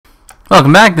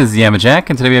Welcome back, this is Yama,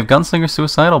 and today we have Gunslinger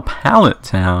Suicidal Pallet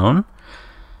Town.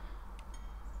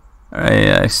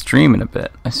 I stream in a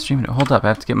bit. Hold up, I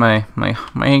have to get my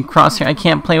crosshair. I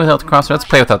can't play without the crosshair. Let's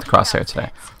play without the crosshair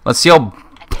today. Let's see how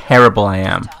terrible I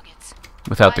am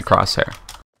without the crosshair.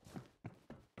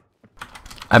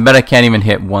 I bet I can't even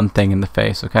hit one thing in the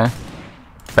face, okay?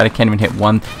 I bet I can't even hit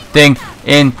one thing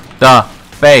in the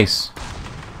face.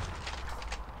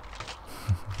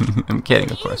 I'm kidding,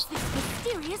 of course.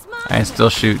 I still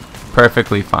shoot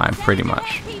perfectly fine, pretty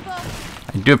much.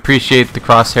 I do appreciate the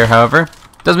crosshair, however.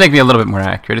 It does make me a little bit more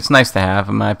accurate. It's nice to have,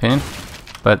 in my opinion.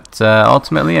 But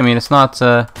ultimately, I mean, it's not.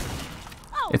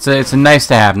 It's a nice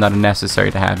to have, not a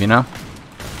necessary to have, you know.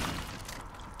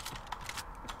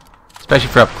 Especially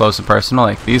for up close and personal,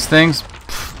 like these things.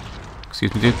 Pff,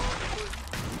 excuse me, dude.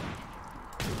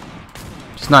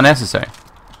 Just not necessary.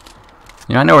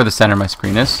 You know, I know where the center of my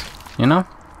screen is. You know,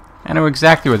 I know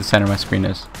exactly where the center of my screen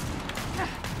is.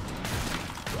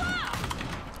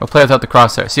 We'll play without the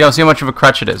crosshair. See how much of a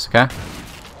crutch it is, okay?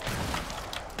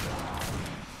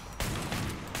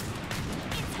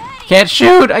 Can't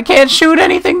shoot! I can't shoot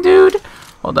anything, dude!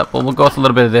 Hold up, we'll go with a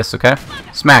little bit of this, okay?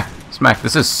 Smack! Smack.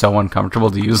 This is so uncomfortable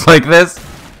to use like this.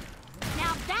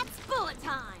 Now that's bullet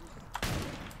time.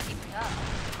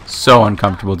 So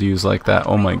uncomfortable to use like that.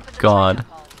 Oh my god.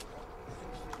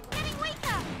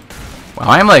 Wow,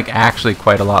 I am like actually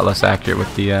quite a lot less accurate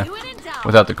with the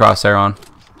without the crosshair on.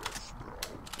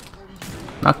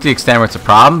 Not to the extent where it's a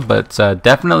problem, but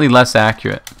definitely less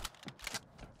accurate.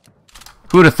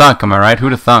 Who'd have thunk, am I right?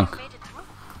 Who'd have thunk?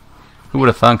 Who would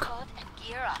have thunk?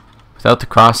 Without the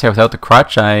crosshair, without the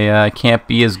crutch, I can't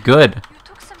be as good.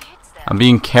 I'm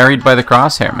being carried by the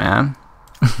crosshair, man.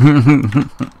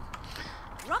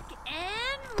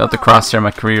 Without the crosshair,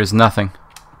 my career is nothing.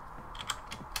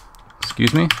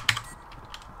 Excuse me?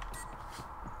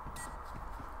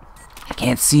 I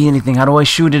can't see anything. How do I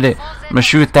shoot at it? I'm gonna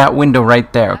shoot at that window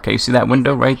right there. Okay, you see that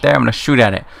window right there? I'm gonna shoot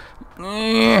at it.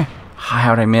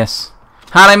 How'd I miss?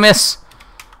 How'd I miss?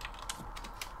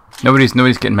 Nobody's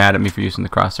getting mad at me for using the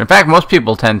crosshair. In fact, most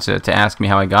people tend to ask me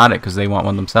how I got it because they want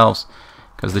one themselves.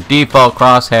 Because the default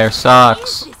crosshair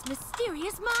sucks.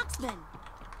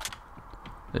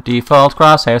 The default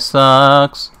crosshair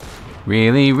sucks.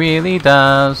 Really, really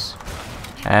does.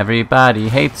 Everybody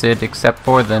hates it except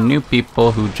for the new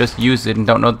people who just use it and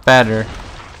don't know the better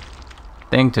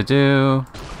thing to do,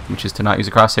 which is to not use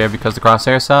a crosshair because the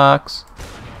crosshair sucks.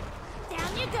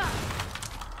 Down you go.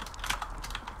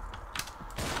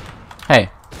 Hey.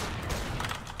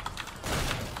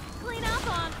 Clean up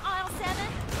on aisle 7.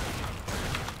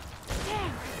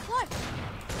 Damn, close.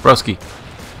 Broski.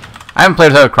 I haven't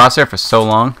played without a crosshair for so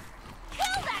long.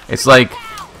 It's like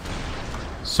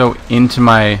so into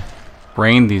my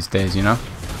brain these days, you know?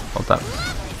 Hold up.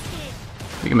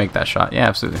 We can make that shot. Yeah,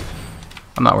 absolutely.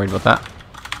 I'm not worried about that.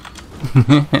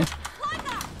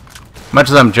 Much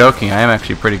as I'm joking, I am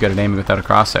actually pretty good at aiming without a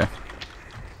crosshair.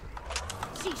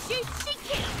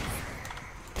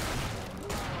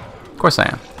 Of course I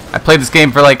am. I played this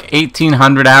game for like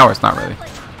 1,800 hours. Not really.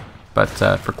 But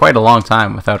for quite a long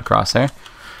time without a crosshair.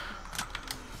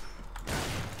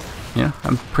 You know,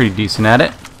 I'm pretty decent at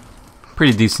it.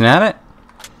 Pretty decent at it.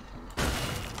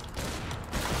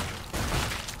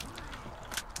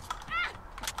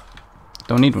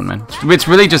 Don't need one, man. It's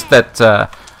really just that I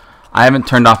haven't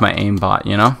turned off my aimbot,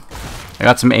 you know? I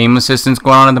got some aim assistance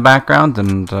going on in the background,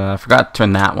 and I forgot to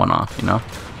turn that one off, you know?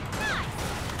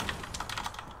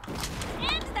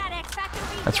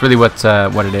 That's really what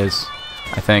it is,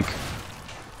 I think.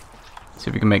 Let's see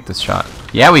if we can make this shot.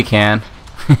 Yeah, we can.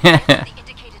 I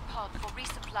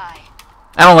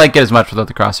don't like it as much without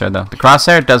the crosshair, though. The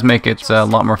crosshair does make it a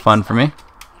lot more fun for me.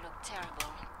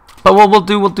 But we'll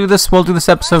do this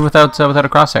episode without a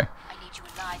crosshair,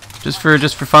 just for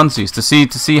funsies, to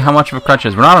see how much of a crutch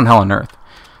is. We're not on Hell on Earth.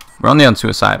 We're only on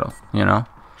Suicidal, you know.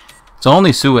 It's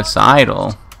only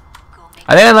Suicidal.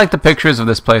 I think I like the pictures of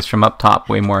this place from up top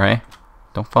way more. Hey,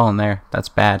 don't fall in there. That's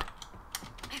bad.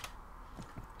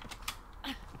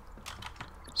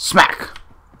 Smack.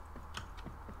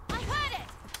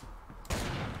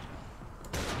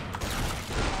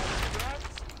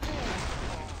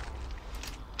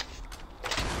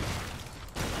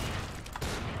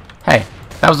 Hey,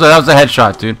 that was a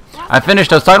headshot, dude. I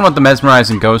was talking about the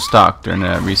mesmerizing ghost stock during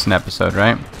a recent episode,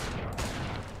 right?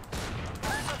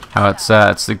 How it's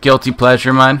the guilty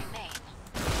pleasure, man.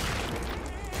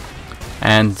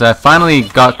 And I finally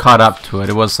got caught up to it.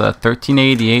 It was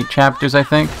 1388 chapters, I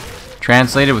think,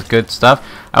 translated with good stuff.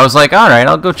 I was like, all right,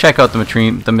 I'll go check out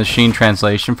the machine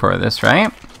translation for this,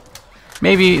 right?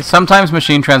 Maybe sometimes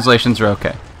machine translations are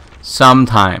okay.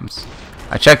 Sometimes.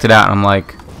 I checked it out and I'm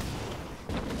like,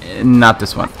 not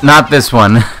this one. Not this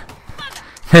one.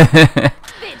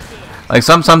 Like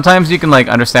sometimes you can like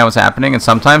understand what's happening, and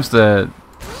sometimes you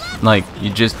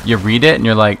read it and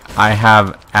you're like, I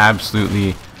have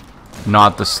absolutely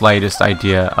not the slightest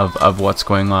idea of what's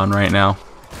going on right now.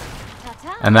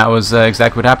 And that was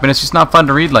exactly what happened. It's just not fun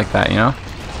to read like that, you know?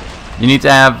 You need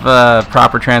to have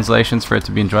proper translations for it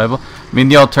to be enjoyable. I mean,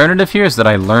 the alternative here is that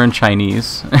I learn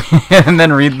Chinese and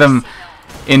then read them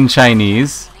in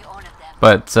Chinese.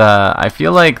 But I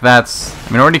feel like that's... I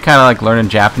mean, I'm already kind of like learning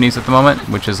Japanese at the moment,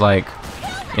 which is like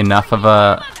enough of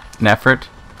an effort.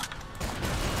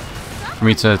 For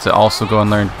me to also go and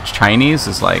learn Chinese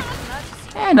is like...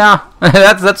 no,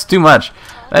 that's too much.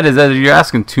 You're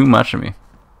asking too much of me.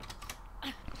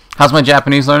 How's my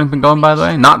Japanese learning been going, by the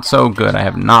way? Not so good. I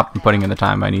have not been putting in the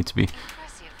time I need to be.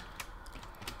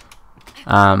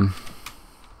 Yeah,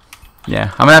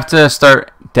 I'm gonna have to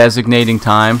start designating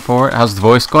time for it. How's the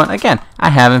voice going? Again, I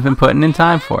haven't been putting in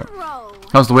time for it.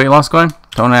 How's the weight loss going?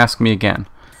 Don't ask me again.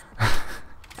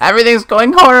 Everything's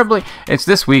going horribly. It's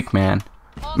this week, man.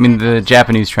 I mean, the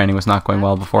Japanese training was not going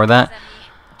well before that,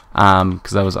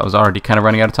 because I was already kind of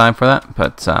running out of time for that.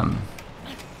 But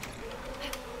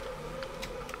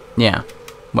yeah,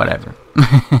 whatever.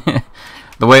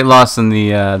 The weight loss and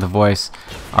the voice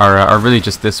are really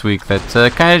just this week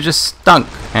that kind of just stunk,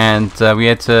 and we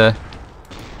had to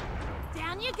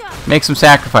make some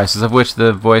sacrifices, of which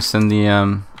the voice and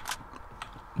the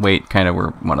weight kind of were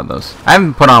one of those. I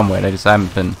haven't put on weight, I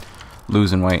haven't been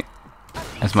losing weight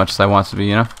as much as I want to be,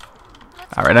 you know?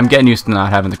 Alright, I'm getting used to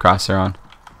not having the crosshair on.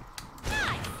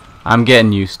 I'm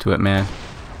getting used to it, man.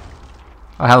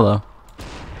 Oh, hello.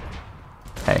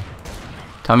 Hey.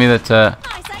 Tell me that,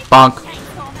 bonk.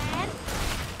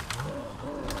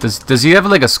 Does he have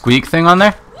like a squeak thing on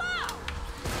there?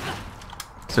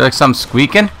 Is there like some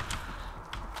squeaking?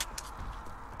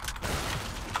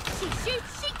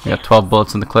 You got 12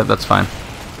 bullets in the clip, that's fine.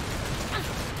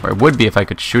 Or it would be if I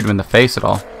could shoot him in the face at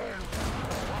all.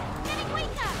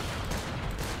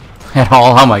 At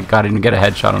all? Oh my god, I didn't get a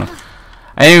headshot on him.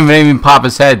 I didn't even pop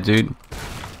his head, dude.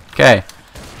 Okay.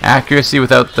 Accuracy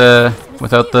without the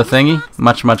thingy,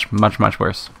 much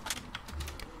worse.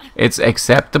 It's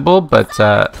acceptable, but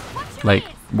like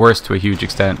worse to a huge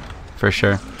extent, for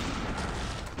sure.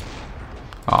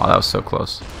 Oh, that was so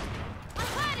close.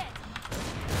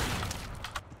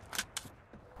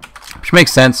 Which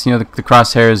makes sense, you know. The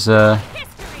crosshair is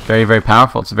very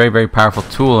powerful. It's a very powerful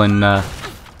tool in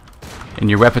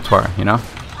your repertoire, you know.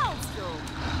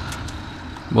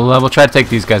 We'll try to take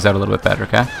these guys out a little bit better,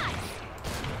 okay?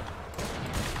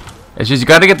 It's just you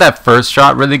got to get that first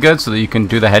shot really good so that you can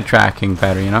do the head tracking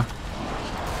better, you know?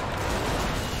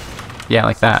 Yeah,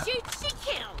 like that. You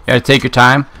got to take your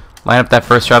time, line up that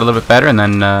first shot a little bit better, and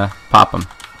then pop them.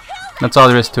 That's all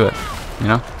there is to it, you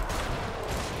know?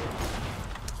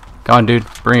 Come on, dude.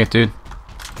 Bring it, dude.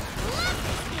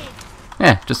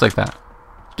 Yeah, just like that.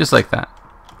 Just like that.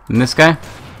 And this guy?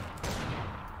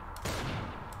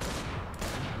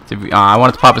 I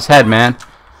wanted to pop his head, man.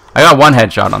 I got one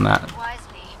headshot on that.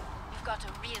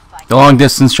 The long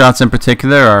distance shots in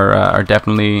particular are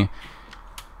definitely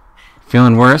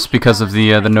feeling worse because of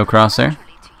the no crosshair.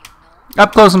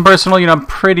 Up close and personal, you know, I'm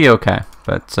pretty okay,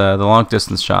 but the long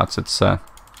distance shots, it's that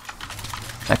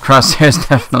crosshair is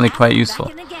definitely quite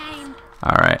useful.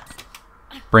 All right,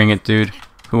 bring it, dude.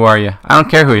 Who are you? I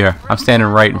don't care who you are. I'm standing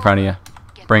right in front of you.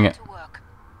 Bring it.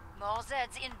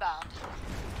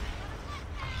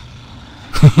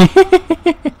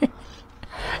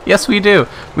 Yes, we do.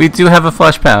 We do have a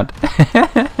flesh pound.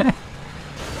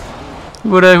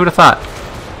 Who would have thought?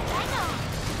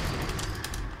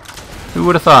 Who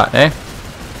would have thought, eh?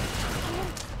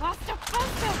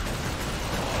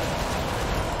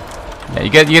 Yeah,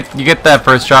 you get that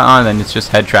first shot on, and then it's just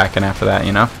head tracking after that,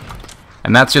 you know.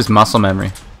 And that's just muscle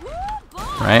memory,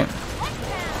 right?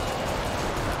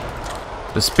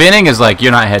 The spinning is like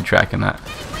you're not head tracking that,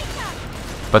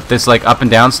 but this like up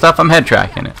and down stuff, I'm head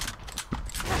tracking it.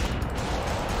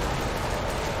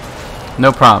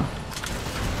 No problem.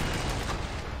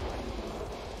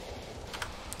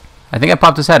 I think I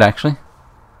popped his head, actually.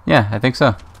 Yeah, I think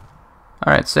so.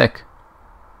 Alright, sick.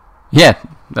 Yeah,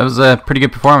 that was a pretty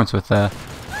good performance without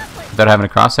having a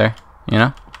crosshair, you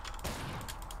know?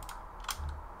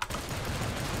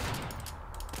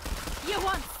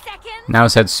 Now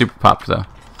his head's super popped, though.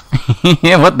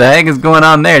 Yeah, what the heck is going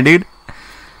on there, dude?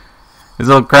 His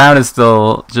little crown is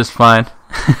still just fine.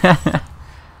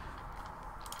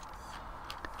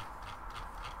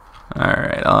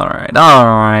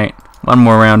 Alright. One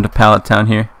more round to Pallet Town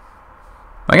here.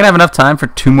 Am I going to have enough time for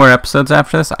 2 more episodes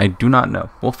after this? I do not know.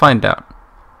 We'll find out.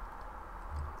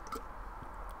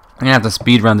 gonna have to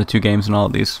speed run the 2 games in all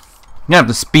of these. You're gonna have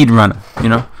to speed run it, you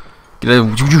know? Get a,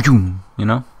 you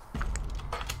know?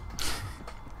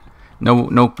 No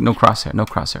crosshair, no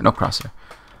crosshair, no crosshair.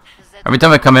 Every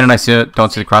time I come in and I see it,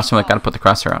 don't see the crosshair, I'm like, gotta put the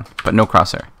crosshair on. But no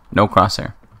crosshair, no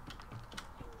crosshair.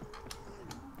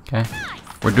 Okay,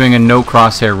 we're doing a no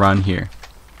crosshair run here,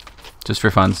 just for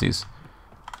funsies.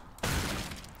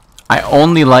 I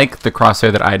only like the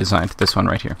crosshair that I designed. This one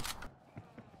right here.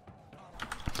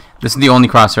 This is the only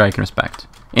crosshair I can respect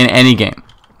in any game.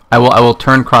 I will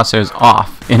turn crosshairs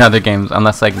off in other games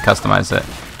unless I can customize it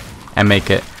and make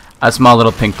it a small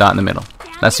little pink dot in the middle.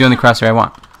 That's the only crosshair I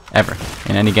want ever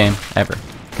in any game ever.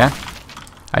 Okay.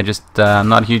 I just I'm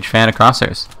not a huge fan of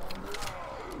crosshairs.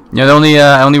 You know,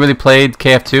 I only really played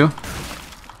KF2,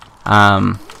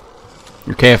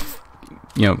 or KF,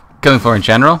 you know, Killing Floor in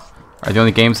general are the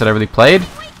only games that I really played,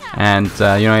 and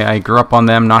you know, I grew up on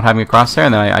them not having a crosshair,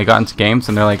 and then I got into games,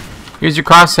 and they're like, "Here's your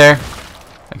crosshair."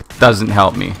 Like, it doesn't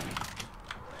help me,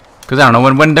 because I don't know,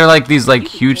 when they're like these like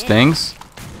huge things,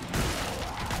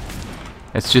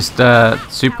 it's just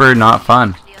super not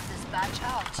fun.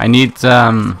 I need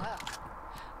to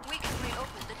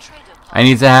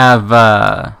have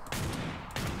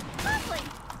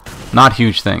not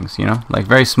huge things, you know, like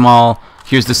very small.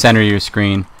 Here's the center of your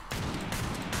screen.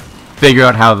 Figure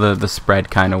out how the spread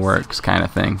kind of works, kind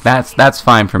of thing. That's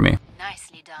fine for me.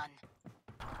 Nicely done.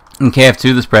 In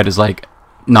KF2, the spread is like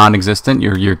non-existent.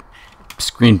 Your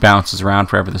screen bounces around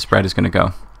wherever the spread is going to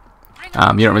go.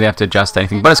 You don't really have to adjust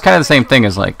anything, but it's kind of the same thing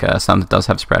as like something that does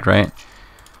have spread, right?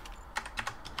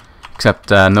 Except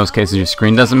in those cases, your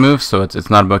screen doesn't move, so it's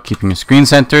not about keeping your screen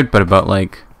centered, but about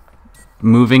like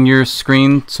moving your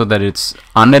screen so that it's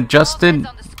unadjusted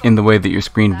in the way that your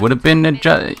screen would have been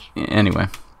adjusted. Anyway,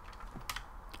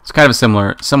 it's kind of a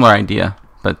similar idea,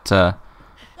 but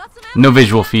no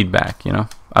visual feedback, you know,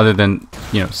 other than,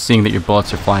 you know, seeing that your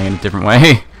bullets are flying in a different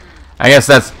way. I guess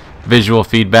that's visual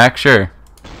feedback, sure.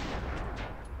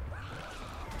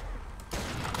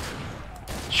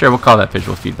 Sure, we'll call that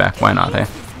visual feedback. Why not, eh?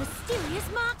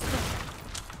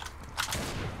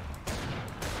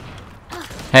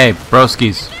 Hey,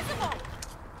 broskies.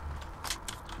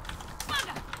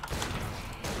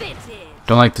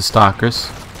 Don't like the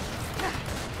stalkers.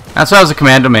 That's why I was a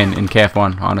commando main in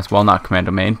KF1, honest. Well, not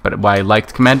commando main, but why I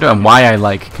liked commando and why I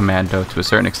like commando to a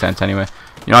certain extent anyway.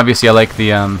 You know, obviously I like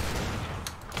the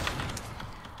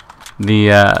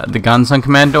guns on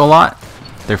commando a lot.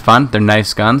 They're fun. They're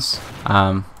nice guns.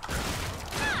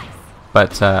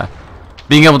 But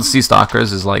being able to see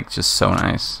stalkers is like just so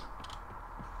nice.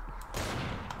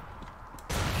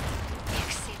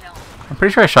 I'm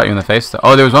pretty sure I shot you in the face though.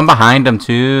 Oh, there was one behind him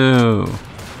too.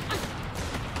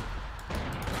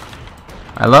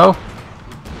 Hello?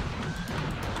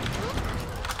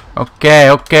 Okay,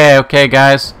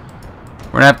 guys.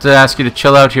 We're gonna have to ask you to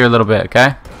chill out here a little bit,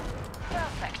 okay?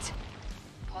 Perfect.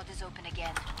 Pod is open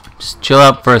again. Just chill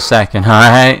out for a second,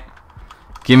 alright?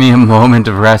 Give me a moment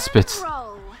of respite.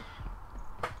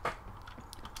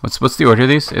 What's the order of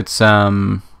these? It's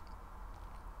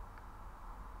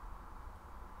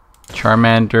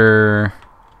Charmander.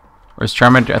 Where's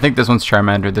Charmander? I think this one's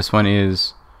Charmander. This one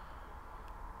is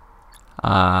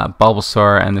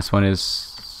Bulbasaur, and this one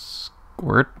is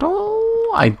Squirtle.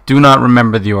 I do not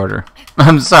remember the order.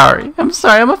 I'm sorry. I'm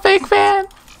a fake fan.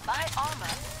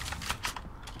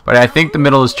 But I think the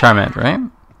middle is Charmander, right?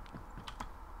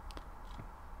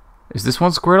 Is this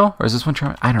one Squirtle or is this one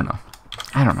Charmander? I don't know.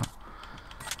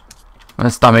 I'm gonna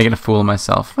stop making a fool of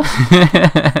myself. Time's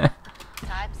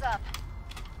up.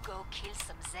 Go kill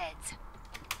some Zeds.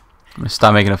 I'm gonna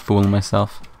stop making a fool of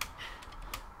myself.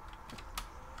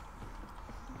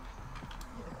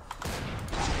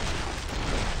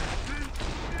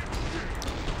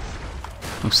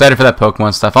 I'm excited for that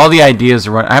Pokemon stuff. All the ideas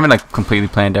are I haven't like completely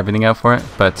planned everything out for it,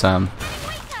 but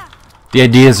the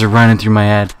ideas are running through my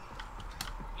head.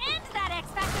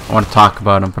 I want to talk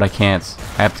about them, but I can't.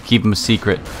 I have to keep them a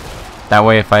secret. That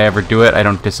way, if I ever do it, I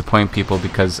don't disappoint people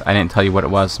because I didn't tell you what it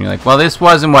was. And you're like, well, this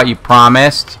wasn't what you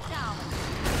promised.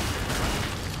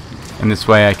 And this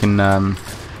way I can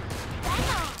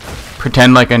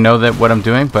pretend like I know that what I'm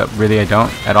doing, but really I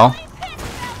don't at all.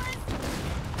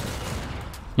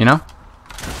 You know?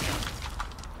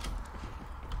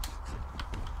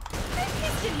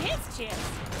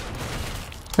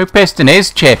 Who pissed in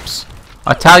his chips?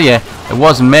 I tell you, it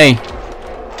wasn't me.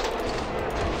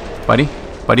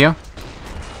 Buddy-o?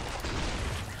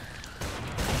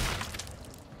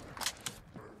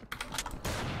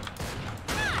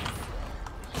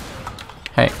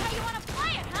 Hey.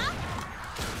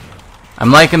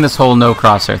 I'm liking this whole no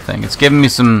crosshair thing. It's giving me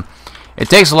some... It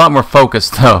takes a lot more focus,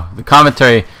 though. The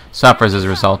commentary suffers as a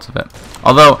result of it.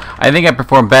 Although I think I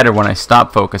perform better when I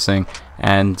stop focusing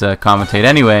and commentate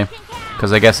anyway,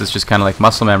 because I guess it's just kind of like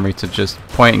muscle memory to just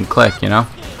point and click, you know.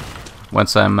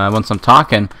 Once I'm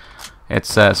talking,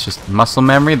 it's just muscle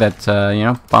memory that you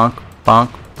know, bonk,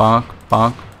 bonk, bonk,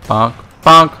 bonk, bonk,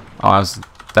 bonk. Oh,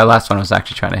 that last one I was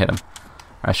actually trying to hit him.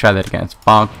 Let's try that again. It's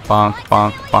bonk, bonk,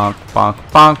 bonk, bonk, bonk,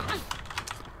 bonk.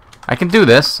 I can do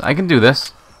this. I can do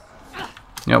this.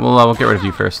 Yeah, we'll get rid of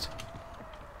you first.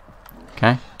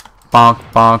 Okay. Bonk,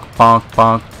 bonk, bonk,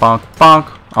 bonk, bonk, bonk.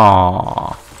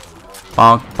 Aww.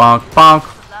 Bonk, bonk, bonk.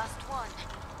 Last one.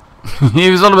 He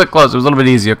was a little bit close. It was a little bit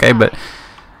easy, okay, but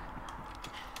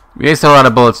we wasted a lot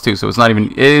of bullets too, so it's not even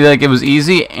like it was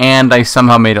easy, and I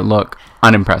somehow made it look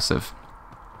unimpressive.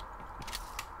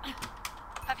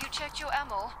 Have you checked your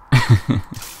ammo?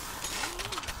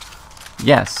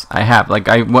 Yes, I have. Like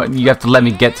you have to let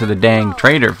me get to the dang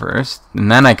trader first,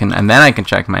 and then I can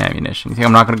check my ammunition. You think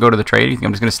I'm not gonna go to the trader? You think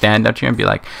I'm just gonna stand out here and be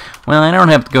like, well, I don't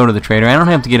have to go to the trader. I don't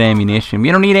have to get ammunition.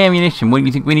 We don't need ammunition. What do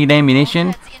you think? We need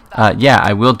ammunition? Yeah,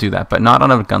 I will do that, but not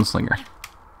on a gunslinger.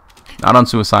 Not on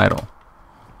suicidal.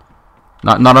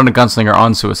 Not on a gunslinger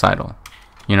on suicidal.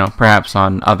 You know, perhaps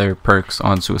on other perks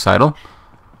on suicidal,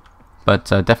 but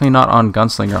definitely not on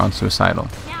gunslinger on suicidal.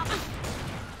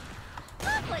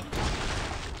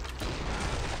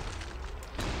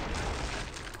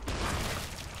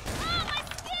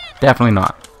 Definitely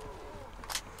not.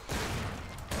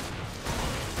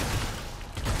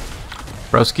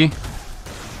 Broski,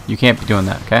 you can't be doing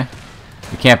that, okay?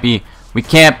 We can't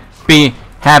be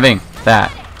having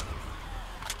that.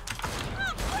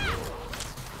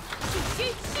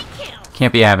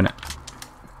 Can't be having it.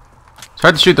 It's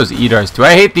hard to shoot those EDARs too.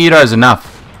 I hate the EDARs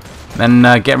enough. Then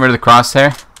getting rid of the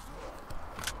crosshair.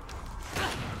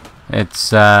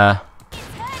 It's I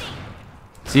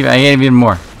hate even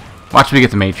more. Watch me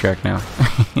get the matriarch now.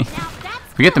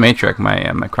 If we get the matriarch, my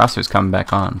crosshair's coming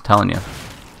back on. I'm telling you.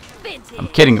 I'm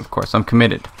kidding, of course. I'm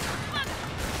committed.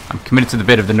 I'm committed to the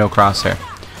bit of the no crosshair.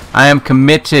 I am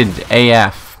committed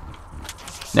AF.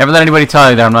 Never let anybody tell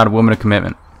you that I'm not a woman of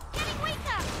commitment.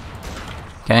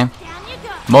 Okay?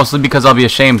 Mostly because I'll be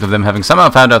ashamed of them having somehow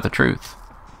found out the truth.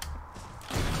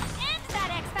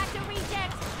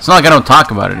 It's not like I don't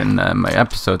talk about it in my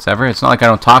episodes ever. It's not like I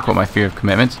don't talk about my fear of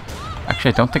commitment.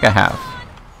 Actually, I don't think I have.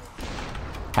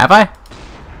 Have I?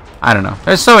 I don't know.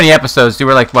 There's so many episodes. Dude,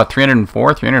 we're like, what,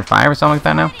 304, 305 or something like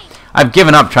that now? I've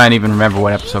given up trying to even remember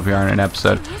what episode we are in an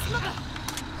episode.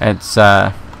 It's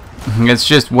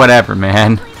just whatever,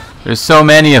 man. There's so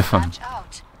many of them.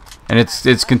 And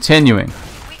it's continuing.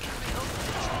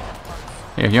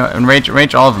 Here, you know,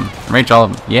 enrage all of them. Enrage all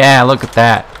of them. Yeah, look at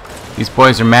that. These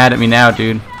boys are mad at me now,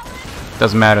 dude.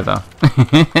 Doesn't matter, though.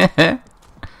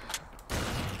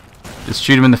 Just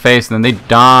shoot them in the face and then they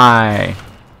die.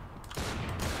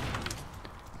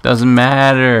 Doesn't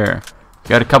matter.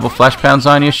 Got a couple flesh pounds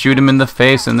on you, shoot them in the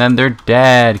face and then they're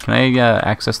dead. Can I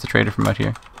access the trader from out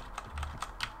here?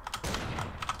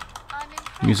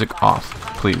 Music off,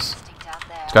 please.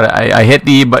 It's got I hit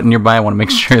the E button nearby. I want to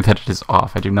make sure that it is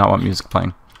off. I do not want music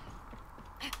playing.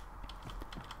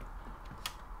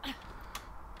 I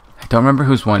don't remember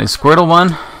who's won. Is Squirtle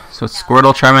won? So it's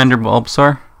Squirtle, Charmander,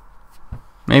 Bulbasaur?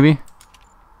 Maybe?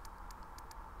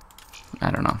 I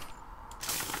don't know.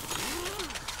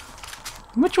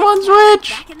 Which one's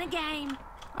which?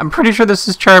 I'm pretty sure this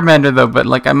is Charmander though, but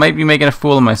like I might be making a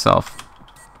fool of myself.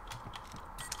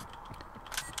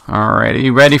 Alright, are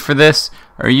you ready for this?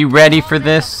 Are you ready for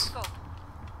this?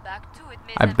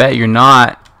 I bet you're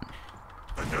not.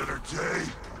 Can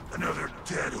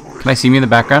I see me in the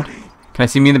background? Can I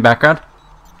see me in the background?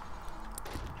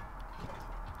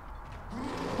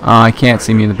 Oh, I can't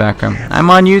see me in the background. I'm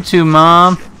on YouTube,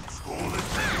 Mom.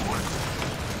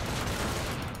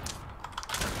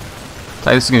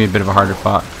 This is gonna be a bit of a harder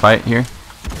fight here.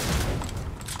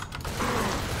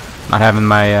 Not having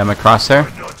my my crosshair.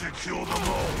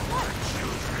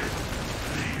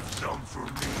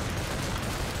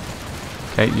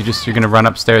 Okay, you're gonna run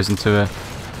upstairs into a.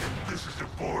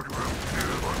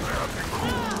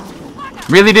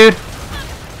 Really, dude?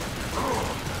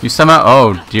 You somehow.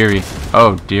 Oh dearie.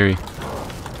 Oh dearie.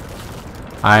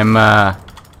 I'm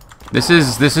This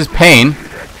is pain.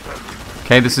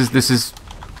 Okay, this is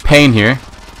pain here.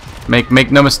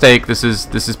 Make no mistake. This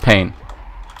is pain.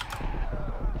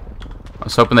 I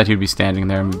was hoping that he'd be standing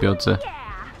there and be able to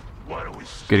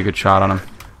get a good shot on him.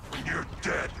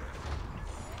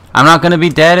 I'm not gonna be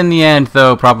dead in the end,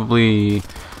 though. Probably.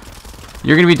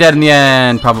 You're gonna be dead in the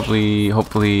end. Probably.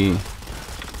 Hopefully.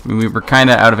 I mean, we're kind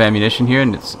of out of ammunition here,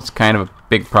 and it's kind of a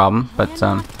big problem. But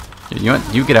you know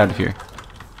what? You get out of here.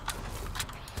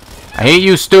 I hate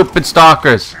you, stupid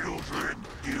stalkers.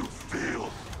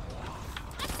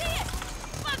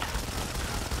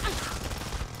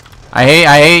 I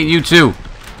hate you too.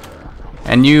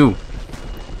 And you.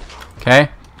 Okay?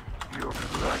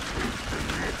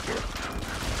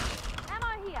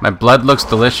 My blood looks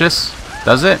delicious.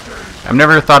 Does it? I've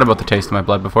never thought about the taste of my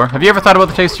blood before. Have you ever thought about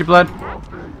the taste of your blood?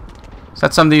 Is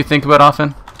that something you think about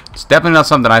often? It's definitely not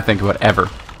something I think about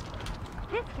ever.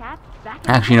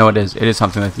 Actually, no, it is. It is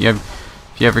something that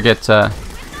if you ever get.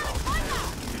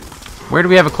 Where do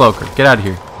we have a cloaker? Get out of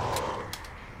here.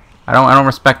 I don't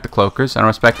respect the cloakers. I don't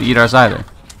respect the eaters either.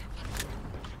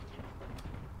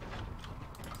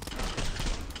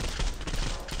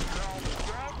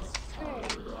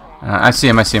 I see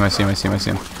him. I see him. I see him. I see him. I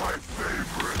see him.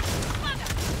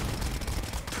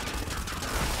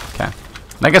 Okay.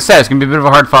 Like I said, it's gonna be a bit of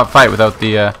a hard-fought fight without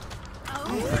the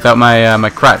without my my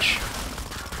crutch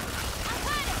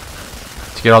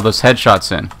to get all those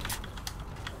headshots in,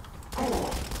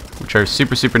 which are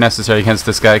super necessary against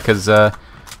this guy because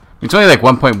it's only like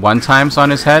 1.1 times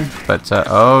on his head. But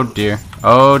oh dear,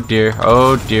 oh dear,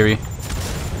 oh dearie.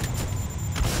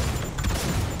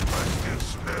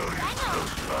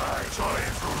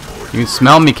 You can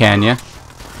smell me, can ya?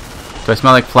 Do I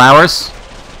smell like flowers?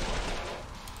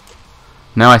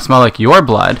 No, I smell like your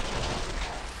blood.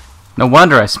 No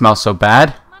wonder I smell so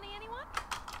bad.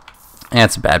 Yeah,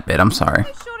 it's a bad bit. I'm sorry.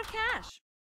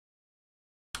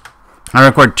 I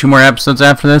record 2 more episodes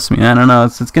after this. I mean, I don't know.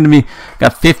 It's gonna be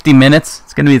got 50 minutes.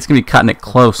 It's gonna be cutting it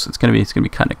close. It's gonna be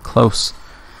cutting it close.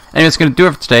 Anyway, it's gonna do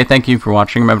it for today. Thank you for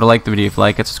watching. Remember to like the video if you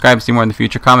like it. Subscribe to see more in the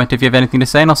future. Comment if you have anything to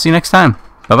say, and I'll see you next time.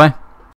 Bye bye.